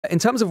In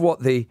terms of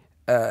what the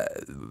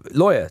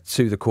lawyer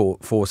to the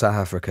court for South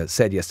Africa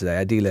said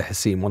yesterday, Adila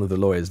Hassim, one of the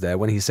lawyers there,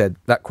 when he said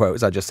that quote,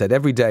 as I just said,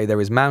 every day there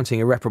is mounting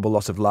irreparable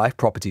loss of life,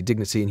 property,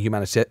 dignity and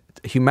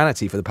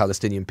humanity for the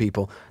Palestinian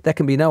people. There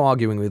can be no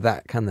arguing with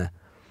that, can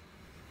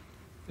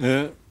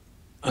there?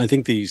 I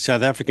think the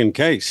South African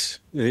case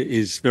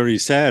is very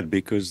sad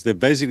because they've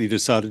basically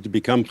decided to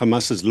become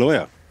Hamas's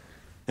lawyer.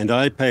 And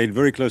I paid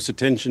very close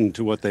attention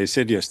to what they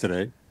said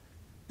yesterday.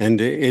 And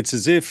it's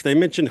as if they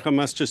mentioned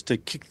Hamas just to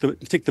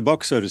tick the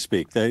box, so to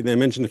speak. They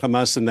mentioned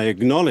Hamas and they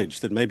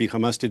acknowledged that maybe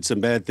Hamas did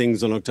some bad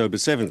things on October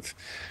 7th.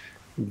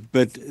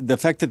 But the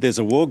fact that there's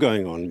a war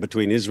going on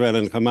between Israel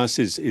and Hamas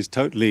is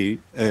totally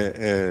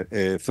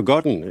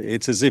forgotten.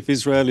 It's as if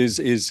Israel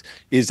is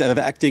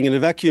acting in a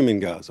vacuum in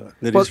Gaza,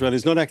 that Israel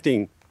is not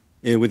acting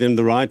within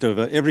the right of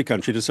every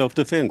country to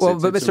self-defense. Well,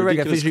 but Mr.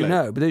 Regev, as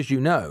you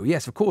know,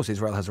 yes, of course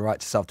Israel has a right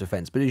to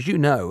self-defense, but as you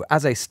know,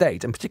 as a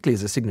state, and particularly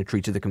as a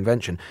signatory to the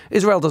convention,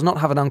 Israel does not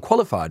have an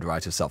unqualified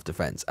right of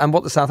self-defense. And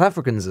what the South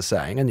Africans are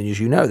saying, and as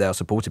you know, they are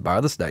supported by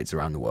other states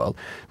around the world,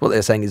 what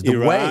they're saying is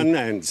the Iran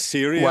and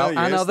Syria, well,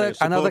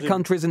 and other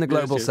countries in the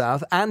global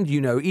south, and, you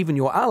know, even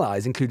your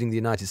allies, including the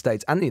United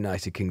States and the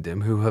United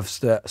Kingdom, who have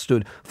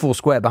stood four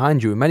square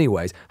behind you in many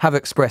ways, have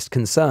expressed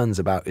concerns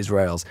about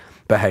Israel's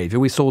behaviour.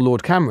 We saw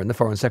Lord Cameron, the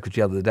Foreign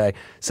Secretary, the other day,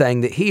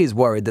 saying that he is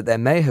worried that there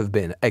may have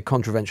been a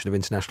contravention of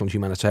international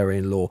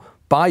humanitarian law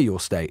by your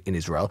state in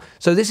Israel.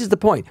 So this is the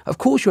point. Of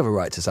course you have a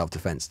right to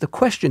self-defense. The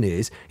question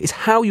is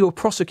how you're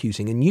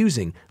prosecuting and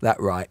using that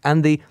right.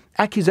 And the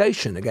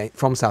accusation again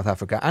from South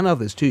Africa and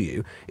others to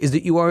you is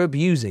that you are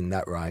abusing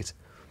that right.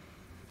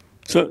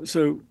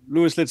 So,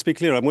 Lewis, let's be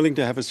clear. I'm willing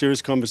to have a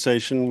serious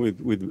conversation with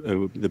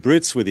the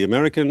Brits, with the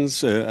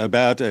Americans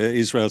about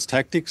Israel's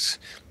tactics.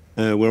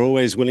 We're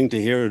always willing to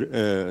hear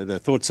the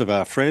thoughts of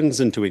our friends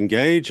and to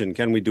engage, and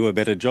can we do a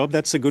better job?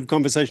 That's a good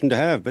conversation to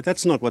have, but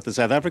that's not what the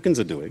South Africans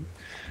are doing.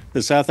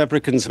 The South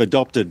Africans have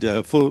adopted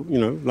full,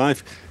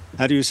 life,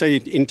 how do you say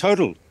it, in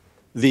total,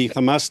 the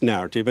Hamas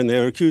narrative, and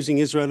they're accusing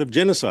Israel of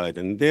genocide.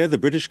 And there, the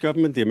British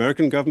government, the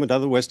American government,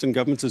 other Western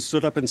governments have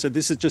stood up and said,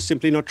 this is just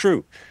simply not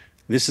true.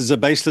 This is a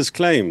baseless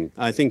claim.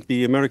 I think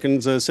the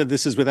Americans said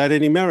this is without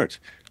any merit.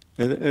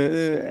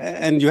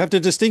 And you have to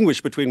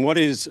distinguish between what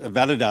is a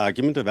valid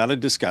argument, a valid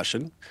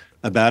discussion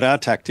about our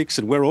tactics,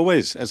 and we're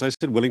always, as I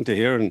said, willing to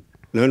hear and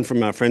learn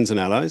from our friends and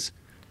allies.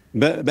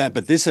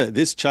 But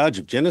this charge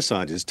of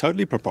genocide is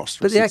totally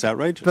preposterous. It's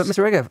outrageous. But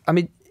Mr. Regev, I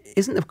mean,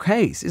 isn't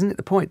it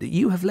the point that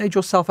you have laid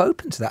yourself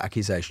open to that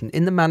accusation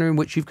in the manner in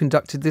which you've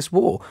conducted this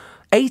war?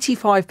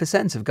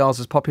 85% of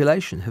Gaza's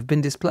population have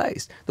been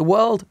displaced. The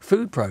World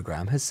Food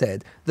Programme has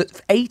said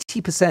that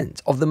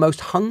 80% of the most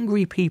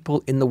hungry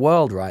people in the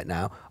world right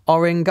now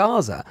are in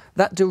Gaza.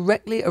 That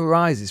directly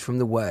arises from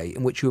the way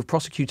in which you have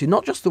prosecuted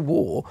not just the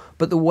war,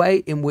 but the way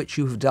in which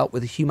you have dealt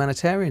with the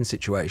humanitarian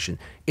situation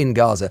in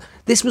Gaza.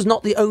 This was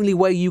not the only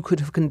way you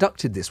could have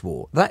conducted this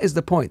war. That is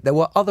the point. There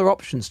were other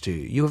options to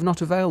you. You have not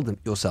availed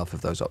yourself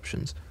of those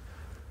options.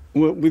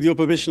 Well, with your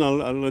permission,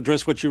 I'll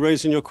address what you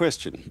raised in your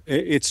question.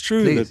 It's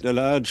true that a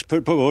large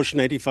proportion,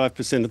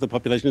 85% of the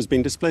population has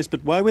been displaced.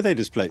 But why were they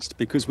displaced?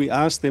 Because we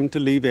asked them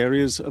to leave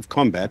areas of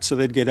combat so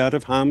they'd get out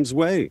of harm's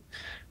way.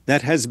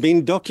 That has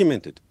been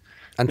documented.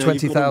 And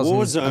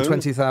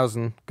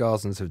 20,000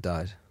 Gazans have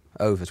died.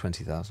 Over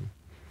 20,000.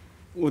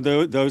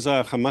 Well, those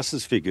are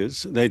Hamas's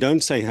figures. They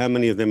don't say how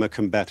many of them are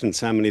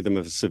combatants, how many of them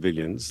are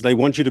civilians. They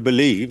want you to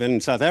believe,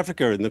 and South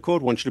Africa in the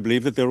court wants you to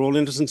believe that they're all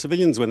innocent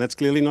civilians when that's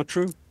clearly not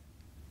true.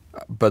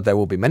 But there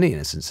will be many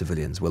innocent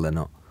civilians, will there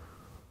not?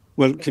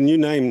 Well, can you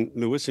name,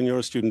 Lewis, and you're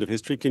a student of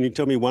history, can you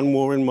tell me one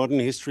war in modern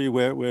history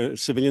where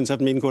civilians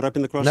haven't been caught up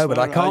in the crossfire? No, but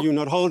I can't. Are you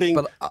not holding,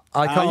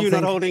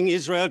 not holding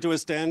Israel to a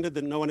standard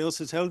that no one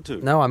else is held to?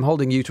 No, I'm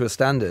holding you to a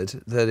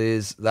standard that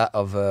is that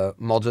of a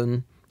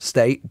modern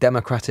state,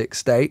 democratic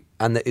state,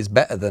 and that is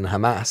better than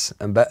Hamas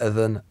and better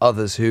than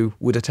others who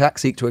would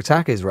seek to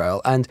attack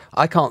Israel. And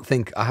I can't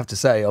think, I have to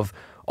say, of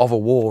a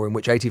war in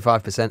which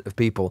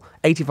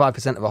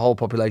 85% of a whole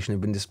population have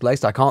been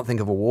displaced. I can't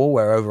think of a war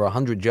where over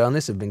 100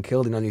 journalists have been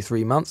killed in only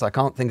 3 months. I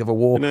can't think of a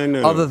war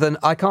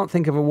I can't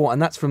think of a war, and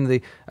that's from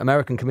the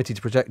American Committee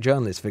to Protect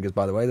Journalists figures,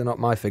 by the way. They're not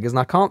my figures, and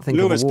I can't think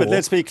of a war. Lewis, but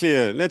let's be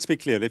clear.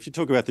 If you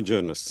talk about the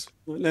journalists,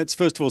 let's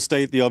first of all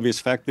state the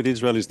obvious fact that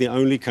Israel is the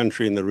only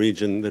country in the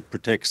region that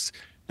protects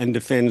and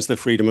defends the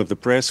freedom of the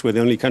press. We're the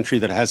only country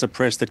that has a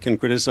press that can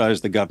criticize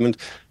the government.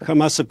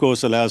 Hamas, of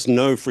course, allows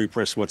no free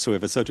press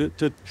whatsoever. So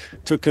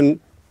to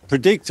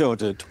predict or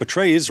to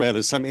portray Israel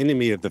as some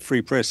enemy of the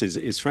free press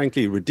is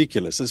frankly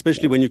ridiculous,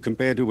 especially when you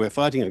compare who we're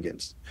fighting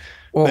against.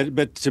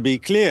 But to be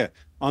clear,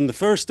 on the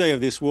first day of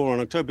this war, on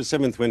October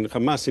 7th, when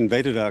Hamas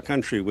invaded our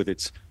country with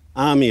its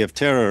army of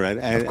terror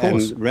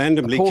and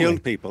randomly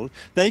killed people.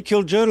 They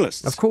killed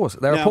journalists. Of course,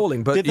 they're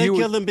appalling. But did they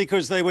kill them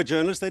because they were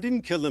journalists? They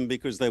didn't kill them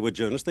because they were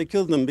journalists. They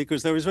killed them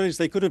because they were Israelis.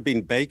 They could have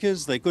been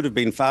bakers. They could have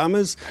been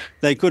farmers.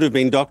 They could have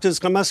been doctors.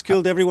 Hamas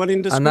killed everyone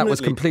indiscriminately. And that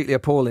was completely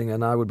appalling,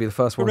 and I would be the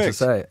first one to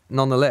say it.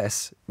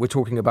 Nonetheless, we're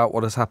talking about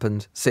what has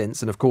happened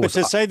since, and of course,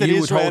 but to say that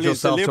Israel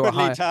is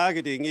deliberately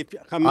targeting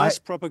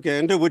Hamas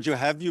propaganda, would you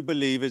have you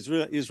believe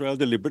Israel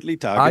deliberately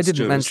targets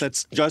journalists?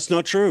 That's just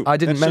not true. I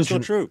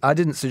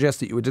didn't suggest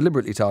that you were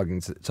deliberately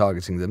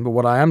targeting them, but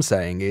what I am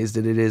saying is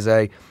that it is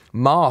a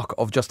mark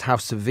of just how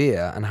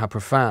severe and how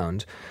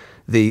profound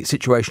the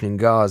situation in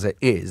Gaza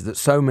is that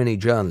so many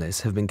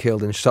journalists have been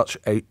killed in such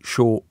a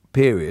short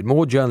period.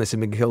 More journalists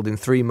have been killed in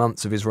 3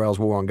 months of Israel's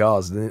war on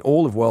Gaza than in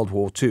all of World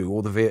War II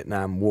or the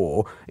Vietnam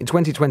War. In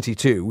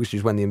 2022, which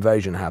is when the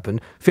invasion happened,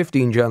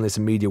 15 journalists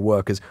and media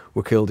workers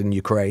were killed in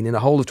Ukraine. In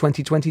the whole of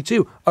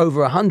 2022,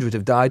 over 100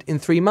 have died in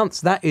 3 months.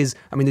 That is,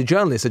 I mean, the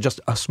journalists are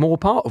just a small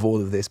part of all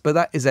of this, but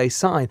that is a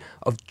sign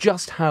of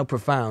just how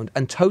profound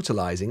and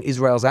totalizing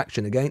Israel's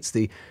action against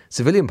the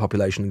civilian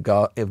population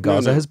of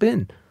Gaza has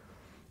been.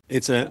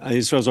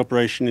 Israel's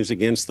operation is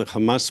against the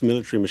Hamas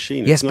military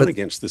machine. It's not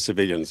against the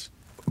civilians.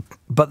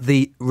 But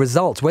the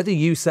result, whether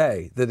you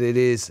say that it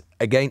is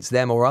against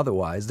them or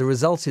otherwise, the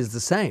result is the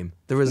same.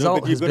 The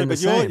result has been the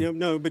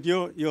same. But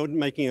you're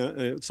making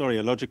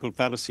a logical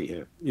fallacy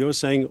here. You're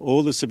saying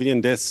all the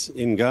civilian deaths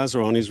in Gaza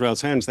are on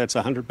Israel's hands. That's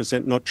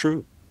 100% not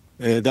true.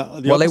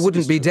 Well, they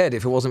wouldn't be dead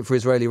if it wasn't for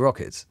Israeli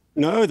rockets.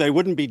 No, they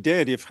wouldn't be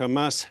dead if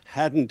Hamas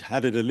hadn't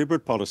had a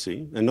deliberate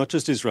policy, and not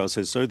just Israel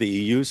says so, the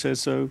EU says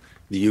so,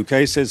 the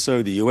UK says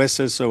so, the US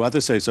says so,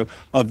 others say so,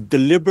 of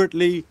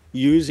deliberately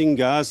using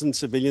Gazan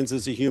civilians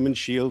as a human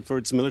shield for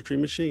its military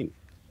machine.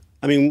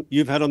 I mean,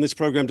 you've had on this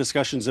program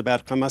discussions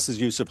about Hamas's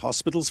use of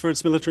hospitals for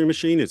its military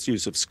machine, its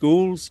use of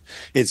schools,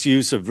 its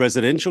use of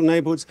residential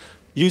neighborhoods.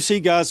 You see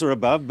Gaza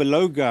above.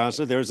 Below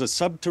Gaza, there is a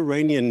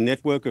subterranean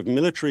network of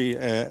military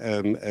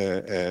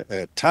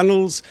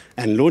tunnels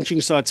and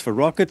launching sites for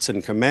rockets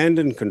and command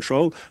and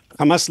control.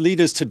 Hamas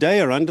leaders today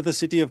are under the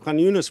city of Khan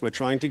Yunis. We're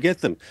trying to get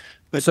them.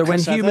 But so when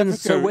South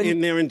humans, Africa, in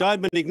their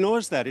indictment,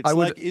 ignores that. It's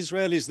like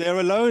Israel is there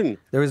alone.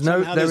 There is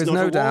no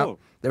doubt.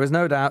 There is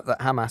no doubt that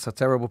Hamas are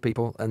terrible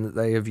people and that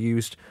they have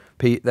used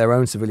their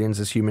own civilians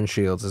as human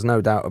shields. There's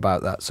no doubt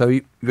about that.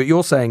 But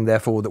you're saying,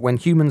 therefore, that when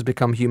humans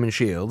become human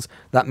shields,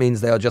 that means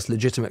they are just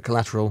legitimate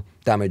collateral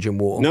damage in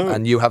war,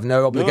 and you have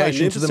no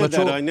obligation to them at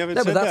all. I never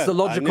said that. That's the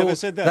logical.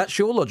 That's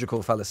your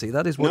logical fallacy.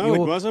 That is what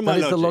that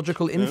is the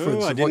logical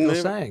inference of what you're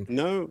saying.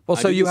 No. Well,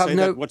 so you have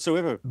no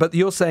whatsoever. But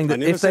you're saying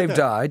that if they've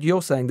died,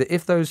 you're saying that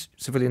if those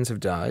civilians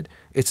have died,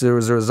 it's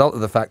as a result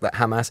of the fact that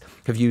Hamas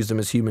have used them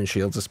as human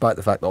shields, despite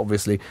the fact that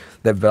obviously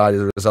they've died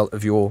as a result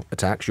of your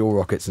attacks, your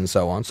rockets, and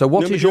so on. So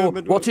what is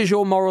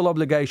your moral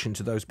obligation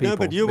to those people? No,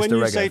 but when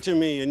you say to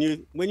me,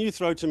 when you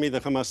throw to me the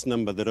Hamas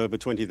number that over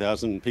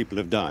 20,000 people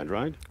have died,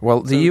 right?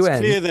 Well, the UN. It's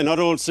clear they're not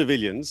all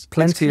civilians.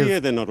 It's clear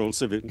they're not all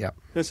civilians. Yeah.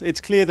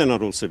 It's clear they're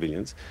not all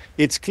civilians.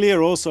 It's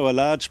clear also a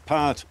large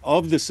part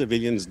of the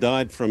civilians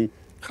died from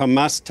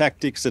Hamas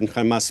tactics and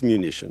Hamas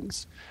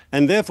munitions.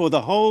 And therefore,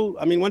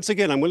 once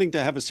again, I'm willing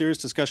to have a serious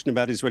discussion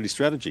about Israeli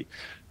strategy.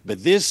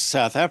 But this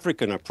South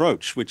African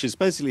approach, which is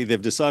basically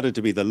they've decided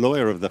to be the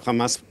lawyer of the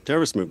Hamas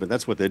terrorist movement,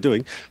 that's what they're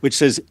doing, which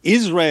says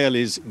Israel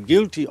is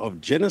guilty of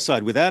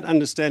genocide without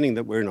understanding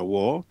that we're in a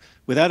war,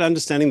 without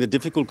understanding the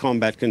difficult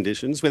combat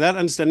conditions, without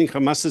understanding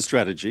Hamas's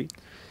strategy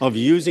of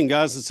using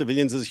Gaza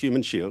civilians as a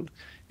human shield.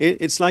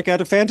 It's like out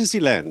of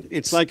fantasy land.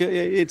 It's like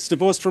it's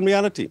divorced from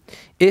reality.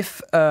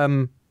 If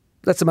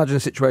let's imagine a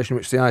situation in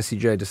which the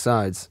ICJ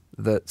decides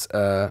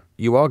that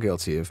you are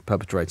guilty of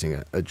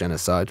perpetrating a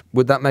genocide.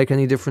 Would that make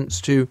any difference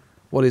to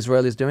what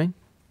Israel is doing?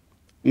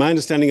 My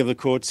understanding of the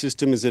court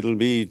system is it'll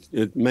be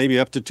maybe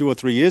up to 2 or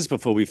 3 years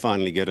before we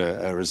finally get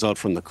a result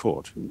from the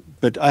court.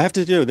 But I have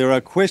to tell you, there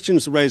are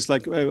questions raised,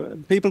 like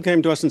people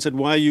came to us and said,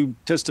 why are you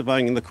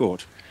testifying in the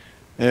court?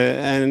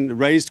 And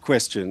raised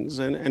questions,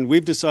 and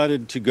we've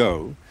decided to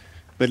go.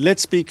 But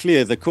let's be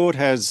clear, the court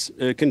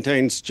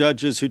contains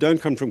judges who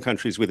don't come from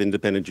countries with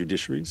independent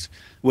judiciaries,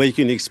 where you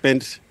can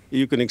expect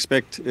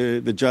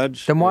the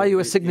judge. Then why are you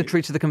a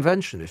signatory to the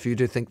convention if you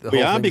do think the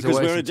whole thing's a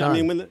waste of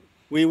time?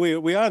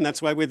 We are, and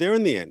that's why we're there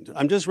in the end.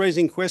 I'm just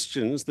raising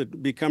questions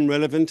that become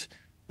relevant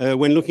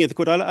when looking at the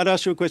court. I'd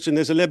ask you a question.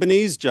 There's a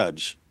Lebanese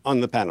judge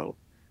on the panel.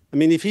 I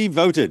mean, if he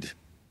voted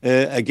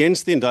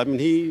against the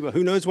indictment,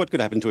 who knows what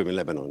could happen to him in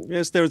Lebanon?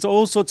 Yes, there's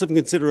all sorts of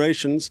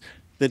considerations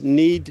that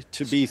need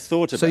to be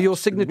thought about. So your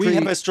signatory... We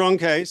have a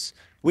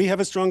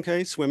strong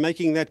case. We're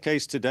making that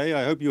case today.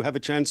 I hope you have a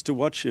chance to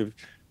watch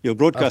You're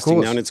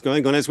broadcasting now, and it's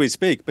going on as we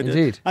speak. But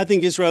Indeed. I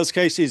think Israel's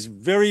case is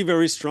very,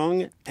 very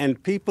strong,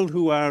 and people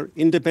who are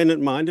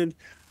independent-minded,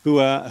 who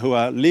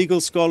are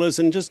legal scholars,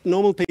 and just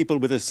normal people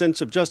with a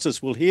sense of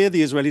justice will hear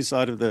the Israeli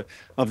side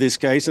of this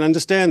case and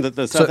understand that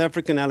the South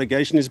African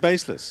allegation is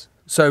baseless.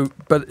 So,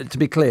 but to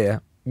be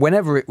clear,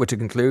 whenever it were to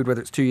conclude,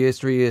 whether it's 2 years,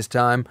 3 years'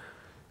 time,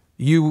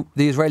 the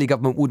Israeli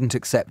government wouldn't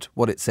accept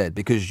what it said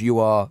because you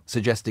are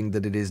suggesting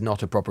that it is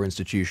not a proper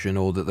institution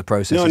or that the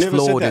process is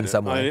flawed in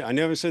some way. I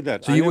never said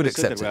that. So you would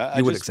accept it?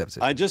 You would accept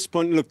it? I just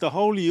point, look, the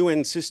whole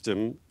UN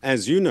system,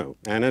 as you know,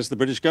 and as the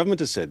British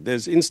government has said,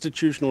 there's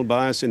institutional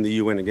bias in the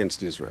UN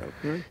against Israel.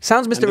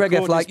 Sounds, Mr.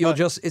 Regev, like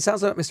it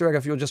sounds like, Mr.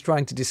 Regev, you're just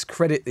trying to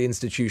discredit the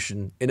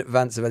institution in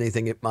advance of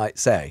anything it might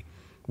say,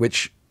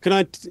 which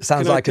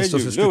sounds like a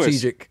sort of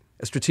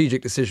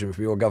strategic decision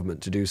for your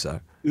government to do so.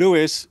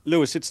 Lewis,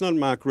 it's not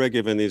Mark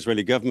Regev and the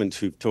Israeli government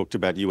who've talked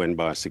about UN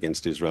bias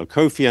against Israel.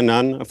 Kofi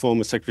Annan, a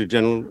former Secretary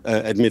General,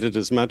 admitted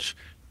as much.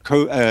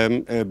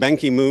 Ban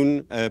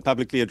Ki-moon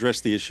publicly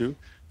addressed the issue.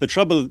 The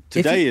trouble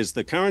today is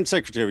the current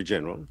Secretary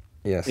General,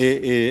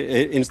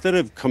 instead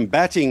of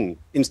combating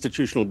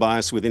institutional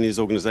bias within his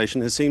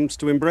organization, seems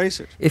to embrace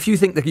it. If you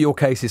think that your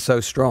case is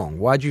so strong,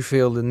 why do you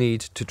feel the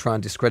need to try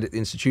and discredit the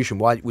institution?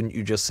 Why wouldn't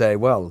you just say,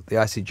 well, the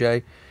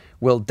ICJ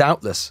will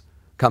doubtless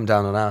come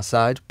down on our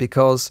side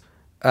because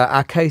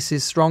our case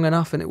is strong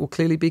enough and it will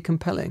clearly be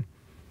compelling?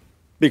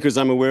 Because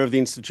I'm aware of the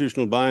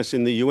institutional bias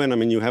in the UN. I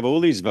mean, you have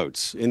all these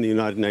votes in the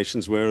United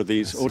Nations where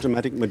these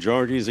automatic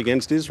majorities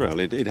against Israel.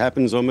 It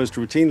happens almost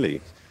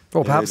routinely.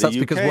 Well, perhaps that's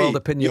because world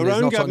opinion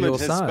is not on your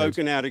side.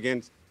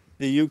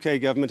 The UK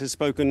government has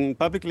spoken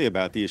publicly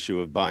about the issue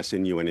of bias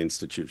in UN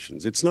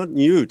institutions. It's not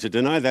new. To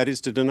deny that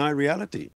is to deny reality.